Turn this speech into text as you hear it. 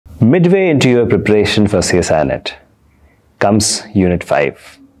Midway into your preparation for CSIR NET comes Unit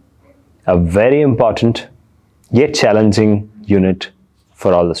 5, a very important yet challenging unit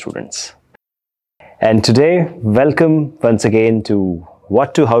for all the students. And today, welcome once again to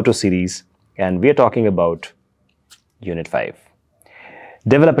What to How to series, and we are talking about Unit 5,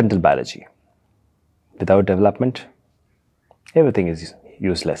 Developmental Biology. Without development, everything is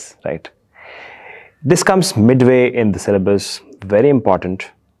useless, right? This comes midway in the syllabus, very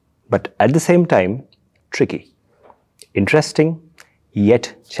important, but at the same time, tricky, interesting,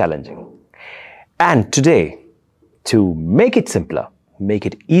 yet challenging. And today, to make it simpler, make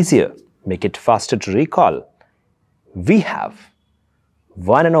it easier, make it faster to recall, we have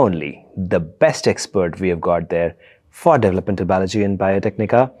one and only, the best expert we have got there for developmental biology and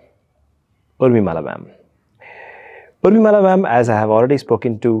biotechnica, Urmimala Ma'am. Urmimala Ma'am, as I have already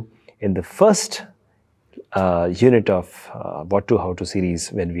spoken to in the first unit of What to How to series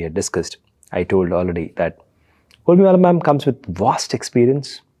when we had discussed, I told already that Urmimala Ma'am comes with vast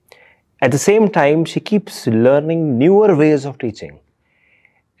experience. At the same time, she keeps learning newer ways of teaching.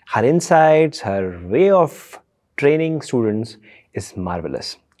 Her insights, her way of training students is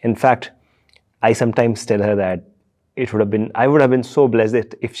marvelous. In fact, I sometimes tell her that I would have been so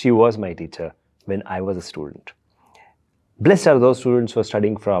blessed if she was my teacher when I was a student. Blessed are those students who are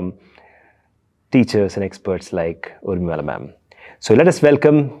studying from teachers and experts like Urmimala Ma'am. So let us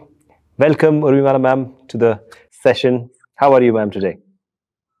welcome Urmimala Ma'am to the session. How are you, ma'am, today?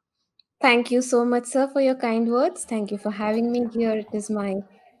 Thank you so much, sir, for your kind words. Thank you for having me here. It is my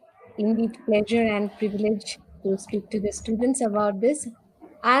indeed pleasure and privilege to speak to the students about this.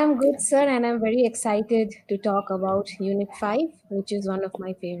 I am good, sir, and I'm very excited to talk about Unit 5, which is one of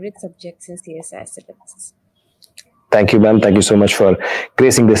my favorite subjects in CSIR syllabus. Thank you, ma'am. Thank you so much for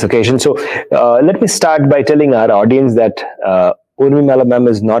gracing this occasion. So let me start by telling our audience that Urmimala ma'am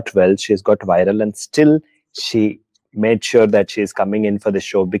is not well. She has got viral, and still she made sure that she is coming in for the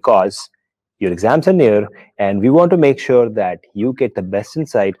show because your exams are near, and we want to make sure that you get the best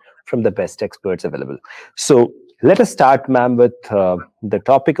insight from the best experts available. So let us start, ma'am, with the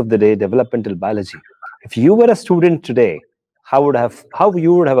topic of the day, developmental biology. If you were a student today, how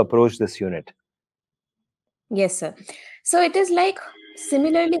you would have approached this unit? Yes, sir. So it is like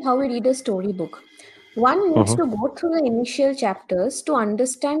similarly how we read a storybook. One needs to go through the initial chapters to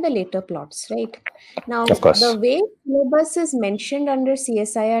understand the later plots, right? Now, Of course. the way syllabus is mentioned under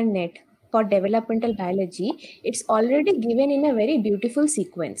CSIR NET for developmental biology, it's already given in a very beautiful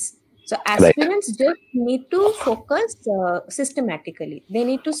sequence. So aspirants just need to focus systematically. They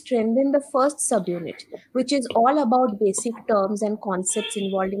need to strengthen the first subunit, which is all about basic terms and concepts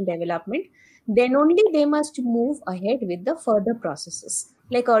involved in development. Then only they must move ahead with the further processes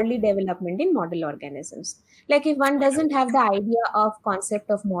like early development in model organisms. Like if one doesn't have the idea of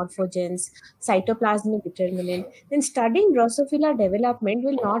concept of morphogens, cytoplasmic determinant, then studying Drosophila development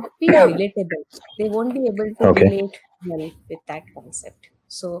will not be relatable. They won't be able to relate well with that concept.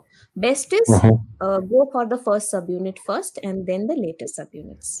 So best is go for the first subunit first and then the later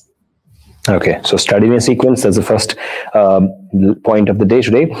subunits. Okay, so study in a sequence, that's the first point of the day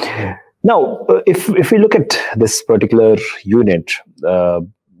today. Now, if we look at this particular unit,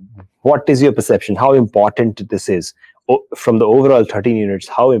 what is your perception? How important this is? From the overall 13 units,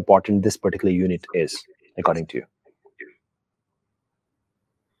 how important this particular unit is, according to you?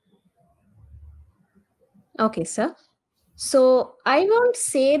 Okay, sir. So I won't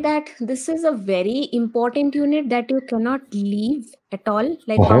say that this is a very important unit that you cannot leave at all,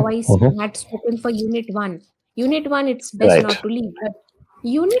 like how I had spoken for Unit 1. Unit 1, it's best not to leave. But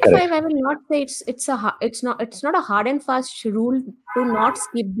Unit 5, I will not say it's not a hard and fast rule to not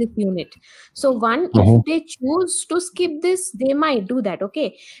skip this unit. So if they choose to skip this, they might do that,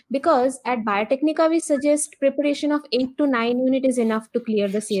 okay? Because at Biotechnica, we suggest preparation of 8 to 9 unit is enough to clear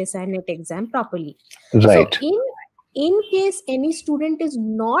the CSIR NET exam properly. Right. So in case any student is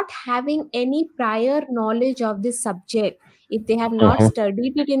not having any prior knowledge of this subject, if they have not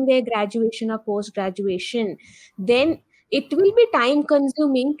studied it in their graduation or post-graduation, then it will be time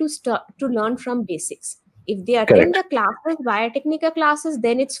consuming to learn from basics. If they attend the classes, biotechnica classes,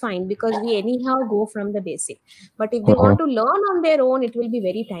 then it's fine because we anyhow go from the basic. But if they want to learn on their own, it will be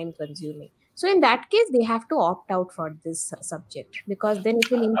very time consuming. So in that case, they have to opt out for this subject because then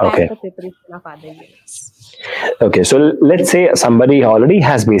it will impact the preparation of other units. Okay, so let's say somebody already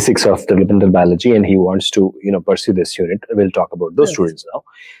has basics of developmental biology and he wants to, pursue this unit. We'll talk about those students now.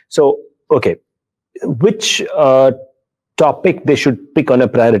 So, okay, which topic they should pick on a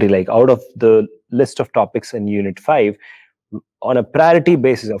priority, like out of the list of topics in Unit 5, on a priority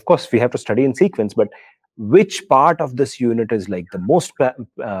basis? Of course, we have to study in sequence, but which part of this unit is like the most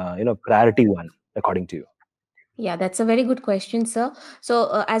priority one according to you? Yeah, that's a very good question, sir.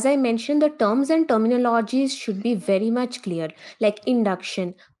 So, as I mentioned, the terms and terminologies should be very much clear, like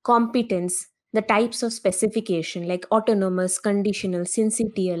induction, competence, the types of specification, like autonomous, conditional,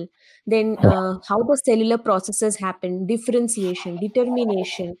 syncytial, then how the cellular processes happen, differentiation,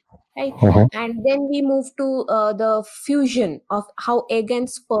 determination, right? Mhm, And then we move to the fusion of how egg and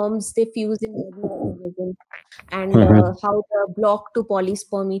sperms they fuse in living organisms, and mhm, how the block to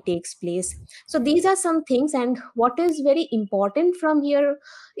polyspermy takes place. So these are some things, and what is very important from here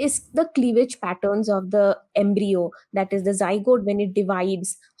is the cleavage patterns of the embryo, that is the zygote when it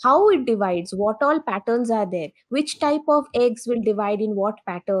divides, how it divides, what all patterns are there, which type of eggs will divide in what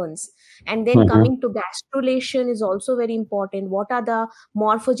patterns. And then mhm, coming to gastrulation is also very important. What are the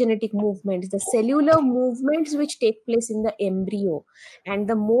morphogenetic movements, the cellular movements which take place in the embryo. And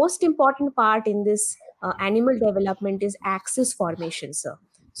the most important part in this animal development is axis formation, sir.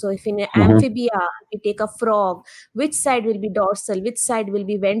 So if in an mhm, amphibia we take a frog, which side will be dorsal, which side will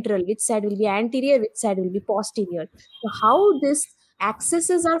be ventral, which side will be anterior, which side will be posterior. So how this axes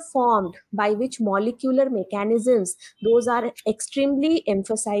are formed, by which molecular mechanisms, those are extremely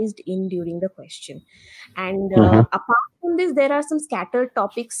emphasized in during the question. And mhm, apart from this, there are some scattered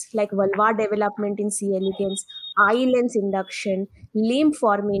topics like vulva development in C. elegans, eye lens induction, limb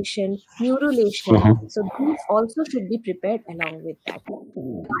formation, neurulation. mhm. So these also should be prepared along with that.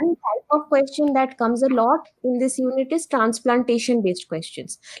 One type of question that comes a lot in this unit is transplantation based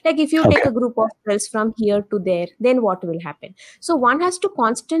questions. Like if you take Okay. a group of cells from here to there, then what will happen? So one has to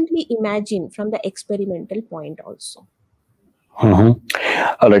constantly imagine from the experimental point also. Mhm.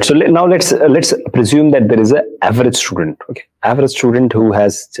 All right. So now let's presume that there is an average student. Okay, average student who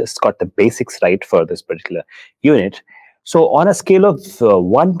has just got the basics right for this particular unit. So on a scale of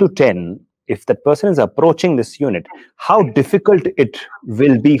 1 to 10, if that person is approaching this unit, how difficult it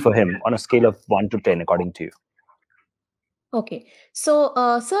will be for him on a scale of 1 to 10, according to you? Okay, so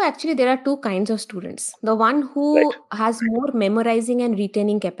actually there are two kinds of students. The one Right. who has more memorizing and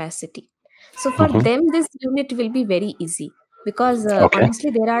retaining capacity. So for Mhm. them, this unit will be very easy because Okay.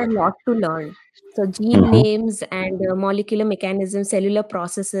 honestly there are a lot to learn. So gene Mhm. names and molecular mechanisms, cellular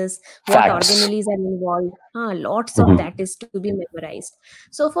processes, what Facts. organelles are involved. Lots of Mhm. that is to be memorized.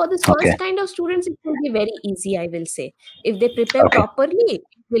 So for this Okay. first kind of students, it will be very easy, I will say. If they prepare Okay. properly,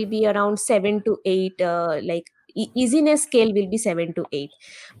 it will be around 7 to 8, easiness scale will be 7 to 8.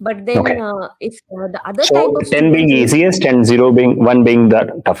 But then Okay. if the other type So of 10 being students is easiest and 1 being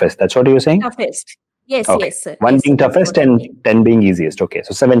the toughest. That's what you're saying? toughest. Yes, Okay. yes, sir. 1 Yes, sir. being That's toughest what I and mean. 10 being easiest. Okay.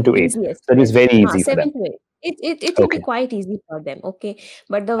 So 7 to 8. Easiest, So it is yes. very easy for them. 7 to 8. It will be Okay. quite easy for them. Okay.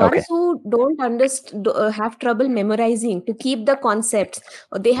 But the Okay. ones who don't understand, have trouble memorizing to keep the concepts,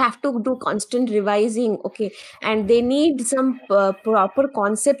 or they have to do constant revising. Okay. And they need some proper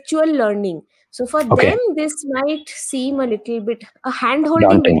conceptual learning. So for Okay. them, this might seem a little bit, a hand holding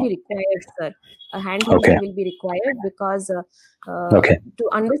will Daunting. be required, sir. A hand Okay. holding will be required because Okay. to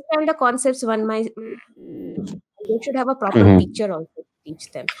understand the concepts, one might, they should have a proper Hmm. teacher also to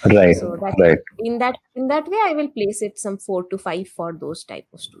teach them. Right. So that Right. in that way I will place it some 4 to 5 for those type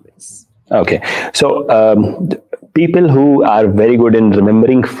of students. Okay. So people who are very good in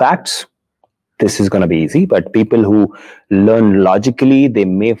remembering facts, this is going to be easy. But people who learn logically, they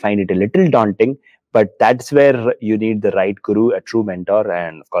may find it a little daunting. But that's where you need the right guru, a true mentor.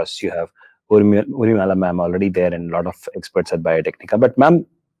 And of course, you have Urmimala ma'am already there and a lot of experts at Biotechnica. But ma'am,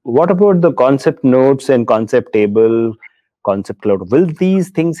 what about the concept notes and concept table, concept cloud? Will these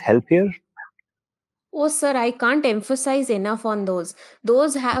things help here? Oh, sir, I can't emphasize enough on those.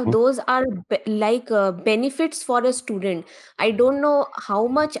 Mhm. Those are benefits for a student. I don't know how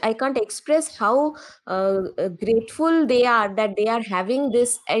much I can't express how grateful they are that they are having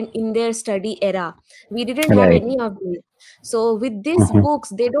this and in their study era. We didn't have Right. any of these. So with these Mhm. books,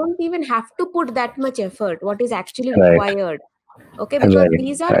 they don't even have to put that much effort. What is actually Right. required? Okay, because Right.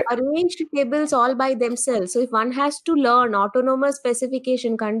 these are Right. arranged tables all by themselves. So if one has to learn autonomous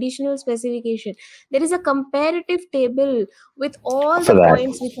specification, conditional specification, there is a comparative table with all For the that.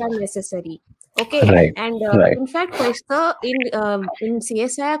 points which are necessary. Okay, Right. and Right. in fact, question in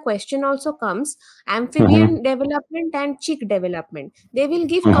CSIR question also comes Mhm. amphibian development and chick development. They will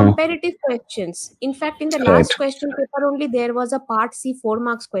give Mhm. comparative questions. In fact, in the Right. last question paper only there was a part C 4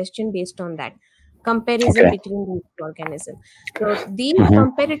 marks question based on that comparison Okay. between these organisms. So these Mhm.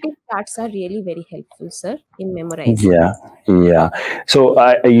 comparative charts are really very helpful, sir, in memorizing. Yeah, yeah. So,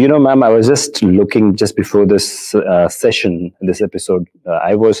 ma'am, I was just looking just before this session, this episode.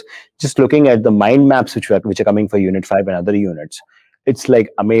 I was just looking at the mind maps which are coming for Unit 5 and other units. It's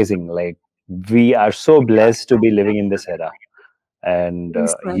like amazing. Like we are so blessed to be living in this era. And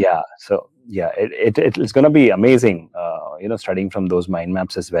Yes, sir. it's going to be amazing, studying from those mind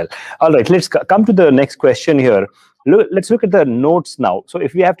maps as well. All right, let's come to the next question here. Let's look at the notes now. So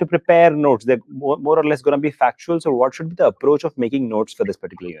if we have to prepare notes, they're more or less going to be factual. So what should be the approach of making notes for this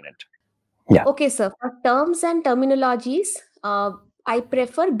particular unit? Yeah. Okay, sir. For terms and terminologies, I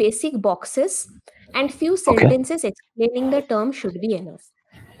prefer basic boxes and few sentences explaining the term should be enough.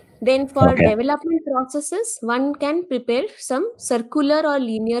 Then for development processes, one can prepare some circular or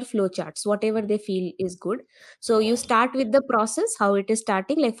linear flowcharts, whatever they feel is good. So you start with the process, how it is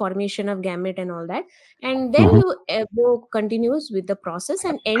starting, like formation of gamete and all that. And then you go continues with the process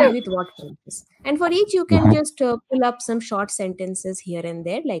and end with what process. And for each, you can just pull up some short sentences here and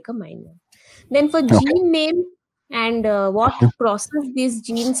there, like a mind map. Then for gene name and what process these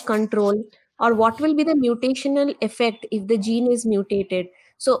genes control, or what will be the mutational effect if the gene is mutated.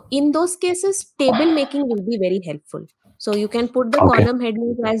 So in those cases, table making will be very helpful. So you can put the column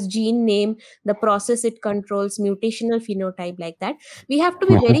headings as gene name, the process it controls, mutational phenotype, like that. We have to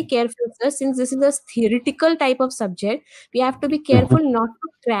be very careful, sir, since this is a theoretical type of subject. We have to be careful not to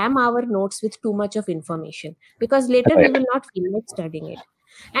cram our notes with too much of information, because later we will not feel like studying it.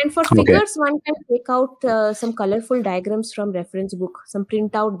 And for figures, one can take out some colorful diagrams from reference book, some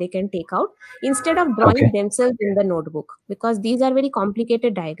printout they can take out instead of drawing themselves in the notebook, because these are very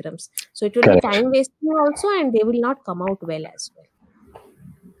complicated diagrams. So it will be time wasting also, and they will not come out well as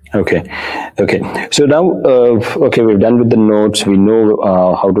well. Okay. So now, we're done with the notes. We know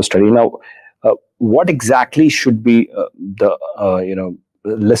how to study. Now, what exactly should be the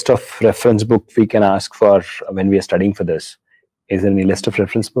list of reference book we can ask for when we are studying for this? Is there any list of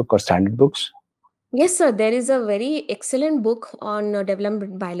reference book or standard books? Yes, sir. There is a very excellent book on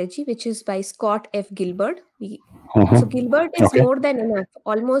developmental biology, which is by Scott F. Gilbert. So Gilbert is more than enough.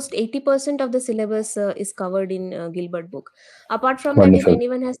 Almost 80% of the syllabus is covered in Gilbert book. Apart from that, if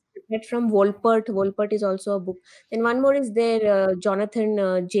anyone has read from Wolpert is also a book. Then one more is there, Jonathan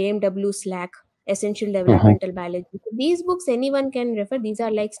JMW Slack, Essential Developmental Biology. So these books anyone can refer. These are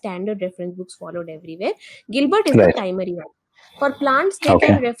like standard reference books followed everywhere. Gilbert is the primary one. For plants, they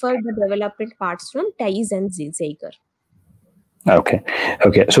can refer the development parts from Theis and Zeiger. Okay.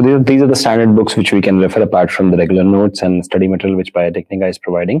 So these are the standard books which we can refer apart from the regular notes and study material which Biotechnica is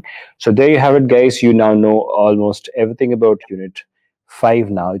providing. So there you have it, guys. You now know almost everything about Unit 5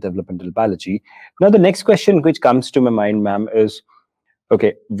 now, Developmental Biology. Now the next question which comes to my mind, ma'am, is,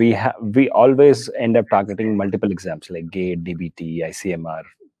 okay, we always end up targeting multiple exams like GATE, DBT, ICMR.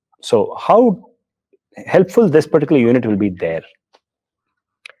 So how helpful this particular unit will be there?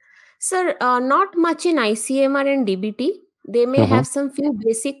 Sir, not much in ICMR and DBT. They may have some few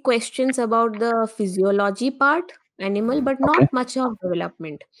basic questions about the physiology part, animal, but not much of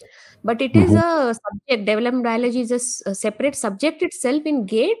development. But it is a subject, development biology is a separate subject itself in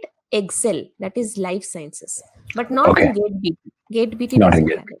GATE Excel, that is life sciences, but not in GATE BT. GATE BT doesn't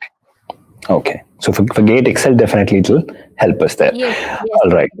have it. Okay. So for GATE Excel, definitely it will help us there. Yes,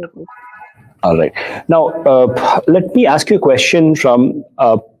 all right. Definitely. All right. Now, let me ask you a question from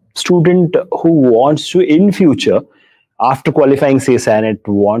a student who wants to, in future, after qualifying CSIR NET,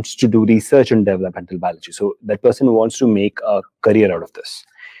 wants to do research in developmental biology. So that person wants to make a career out of this.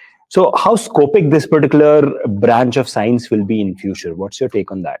 So how scopic this particular branch of science will be in future? What's your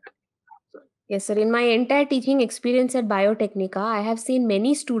take on that? Yes, sir. In my entire teaching experience at Biotechnica, I have seen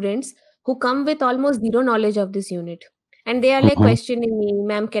many students who come with almost zero knowledge of this unit. And they are like questioning me,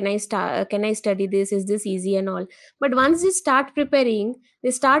 ma'am, can I study this? Is this easy and all? But once they start preparing, they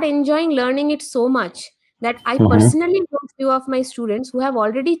start enjoying learning it so much that I personally know few of my students who have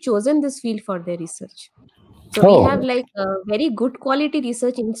already chosen this field for their research. So we have like very good quality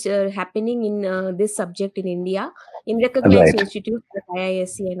research happening in this subject in India in recognized institutes like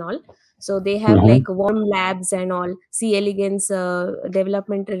IISc and all. So they have like worm labs and all, C. elegans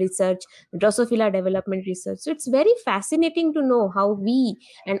development research, Drosophila development research. So it's very fascinating to know how we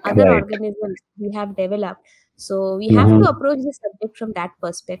and other organisms we have developed. So we have to approach the subject from that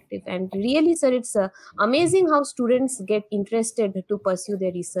perspective. And really, sir, it's amazing how students get interested to pursue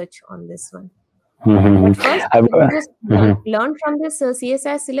their research on this one. But first, if you just learn from this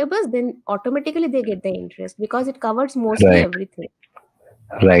CSIR syllabus, then automatically they get the interest because it covers mostly everything.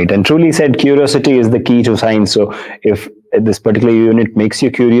 Right. And truly said, curiosity is the key to science. So if this particular unit makes you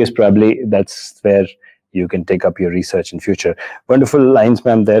curious, probably that's where you can take up your research in future. Wonderful lines,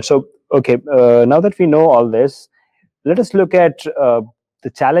 ma'am, there. So, okay, now that we know all this, let us look at the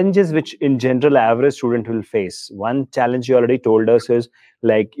challenges which in general average student will face. One challenge you already told us is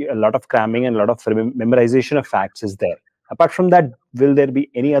like a lot of cramming and a lot of memorization of facts is there. Apart from that, will there be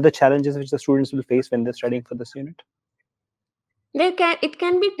any other challenges which the students will face when they're studying for this unit? It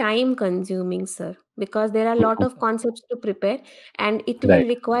can be time consuming, sir, because there are a lot of concepts to prepare, and it will Right.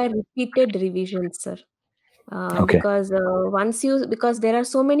 require repeated revision, sir. Okay. Because there are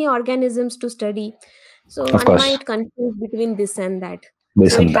so many organisms to study, so Of one course. might confuse between this and that. So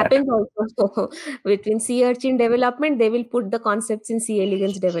This it and that. happens also between sea urchin development, they will put the concepts in C.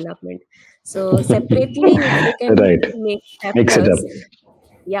 elegans development. So separately, if they can Right. make Mix it up. chapters,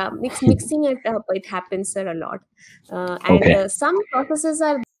 yeah, mixing it up, it happens, sir, a lot. And Okay. some processes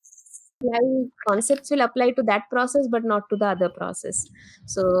are apply concepts will apply to that process but not to the other process.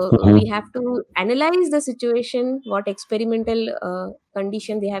 So we Mhm. have to analyze the situation, what experimental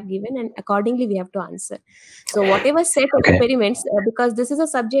condition they have given, and accordingly we have to answer. So whatever set Okay. experiments, because this is a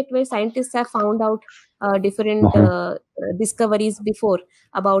subject where scientists have found out different Mhm. discoveries before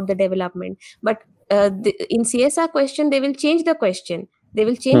about the development, but in CSR question they will change the question, they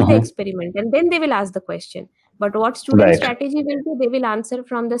will change the Mhm. experiment, and then they will ask the question. But what student Right. strategy will do, they will answer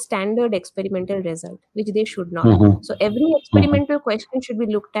from the standard experimental result, which they should not. Mhm. So every Mhm. experimental question should be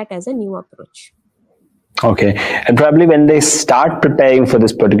looked at as a new approach. Okay. And probably when they start preparing for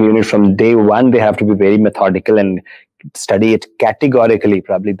this particular unit from day one, they have to be very methodical and study it categorically.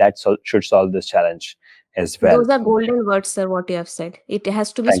 Probably that should solve this challenge as well. Those are golden words, sir, what you have said. It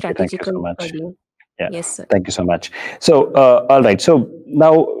has to be Thank you. Thank you strategical so much. studying. Yeah. Yes, sir. Thank you so much. So, all right. So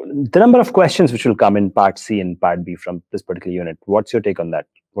now the number of questions which will come in part C and part B from this particular unit, what's your take on that?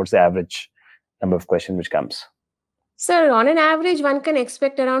 What's the average number of questions which comes? Sir, on an average, one can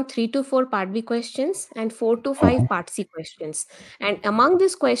expect around 3 to 4 part B questions and 4 to 5 Mhm. part C questions. And among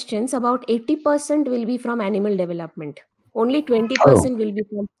these questions, about 80% will be from animal development. Only Oh, 20% will be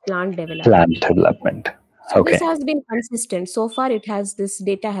from plant plant development. development. So this Okay. has been consistent. So far, this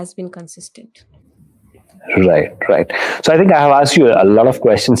data has been consistent. Right, right. So I think I have asked you a lot of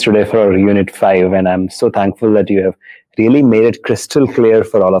questions today for Unit 5, and I'm so thankful that you have really made it crystal clear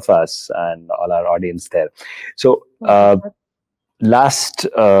for all of us and all our audience there. So, Thank you, sir. last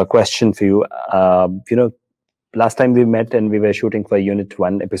question for you. Last time we met and we were shooting for Unit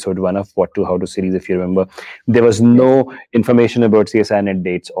 1, Episode 1 of What to How to series, if you remember, there was Yes, no information about CSIR NET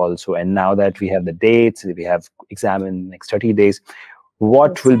dates also. And now that we have the dates, we have exam in the next 30 days,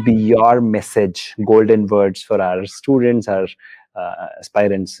 what yes. will be your message, golden words for our students, our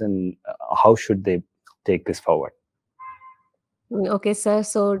aspirants, and how should they take this forward? Okay, sir.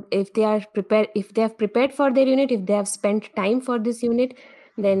 So if they have prepared for their unit, if they have spent time for this unit,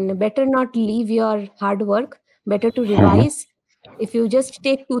 then better not leave your hard work. Better to Mhm. revise. If you just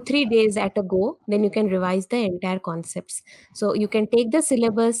take 2-3 days at a go, then you can revise the entire concepts. So you can take the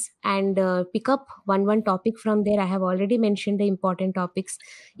syllabus and pick up one topic from there. I have already mentioned the important topics.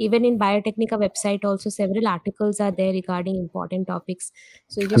 Even in Biotechnica website, also several articles are there regarding important topics.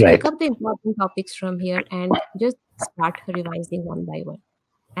 So you just pick Right. up the important topics from here and just start revising one by one.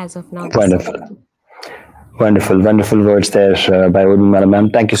 As of now, this is Wonderful. the thing. Wonderful, wonderful words there by Urmimala ma'am.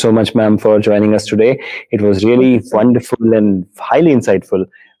 Thank you so much, ma'am, for joining us today. It was Thank you, really sir. wonderful and highly insightful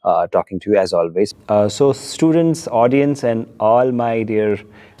talking to you as always. So, students, audience, and all my dear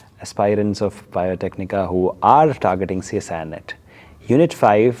aspirants of Biotechnica who are targeting CSIR NET, Unit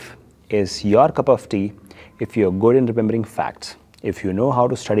 5 is your cup of tea if you're good in remembering facts, if you know how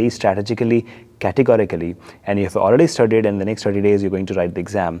to study strategically, categorically, and you've already studied and the next 30 days you're going to write the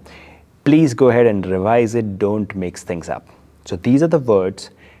exam, please go ahead and revise it. Don't mix things up. So these are the words,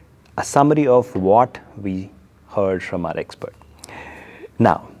 a summary of what we heard from our expert.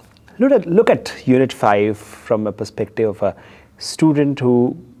 Now, look at Unit 5 from a perspective of a student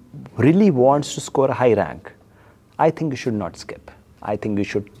who really wants to score a high rank. I think you should not skip. I think you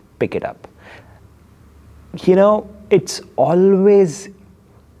should pick it up. It's always,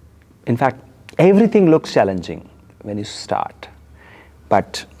 in fact, everything looks challenging when you start,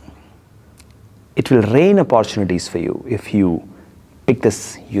 but it will rain opportunities for you if you pick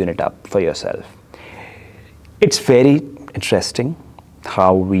this unit up for yourself. It's very interesting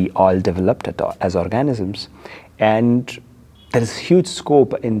how we all developed as organisms, and there is huge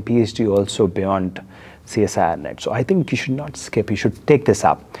scope in PhD also beyond CSIR NET. So I think you should not skip, you should take this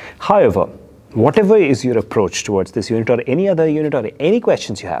up. However, whatever is your approach towards this unit or any other unit or any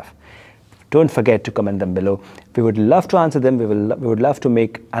questions you have, don't forget to comment them below. We would love to answer them. We would love to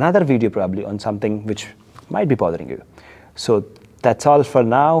make another video probably on something which might be bothering you. So that's all for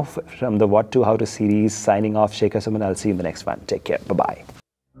now from the What to How to series. Signing off, Shekhar Suman. I'll see you in the next one. Take care. Bye-bye.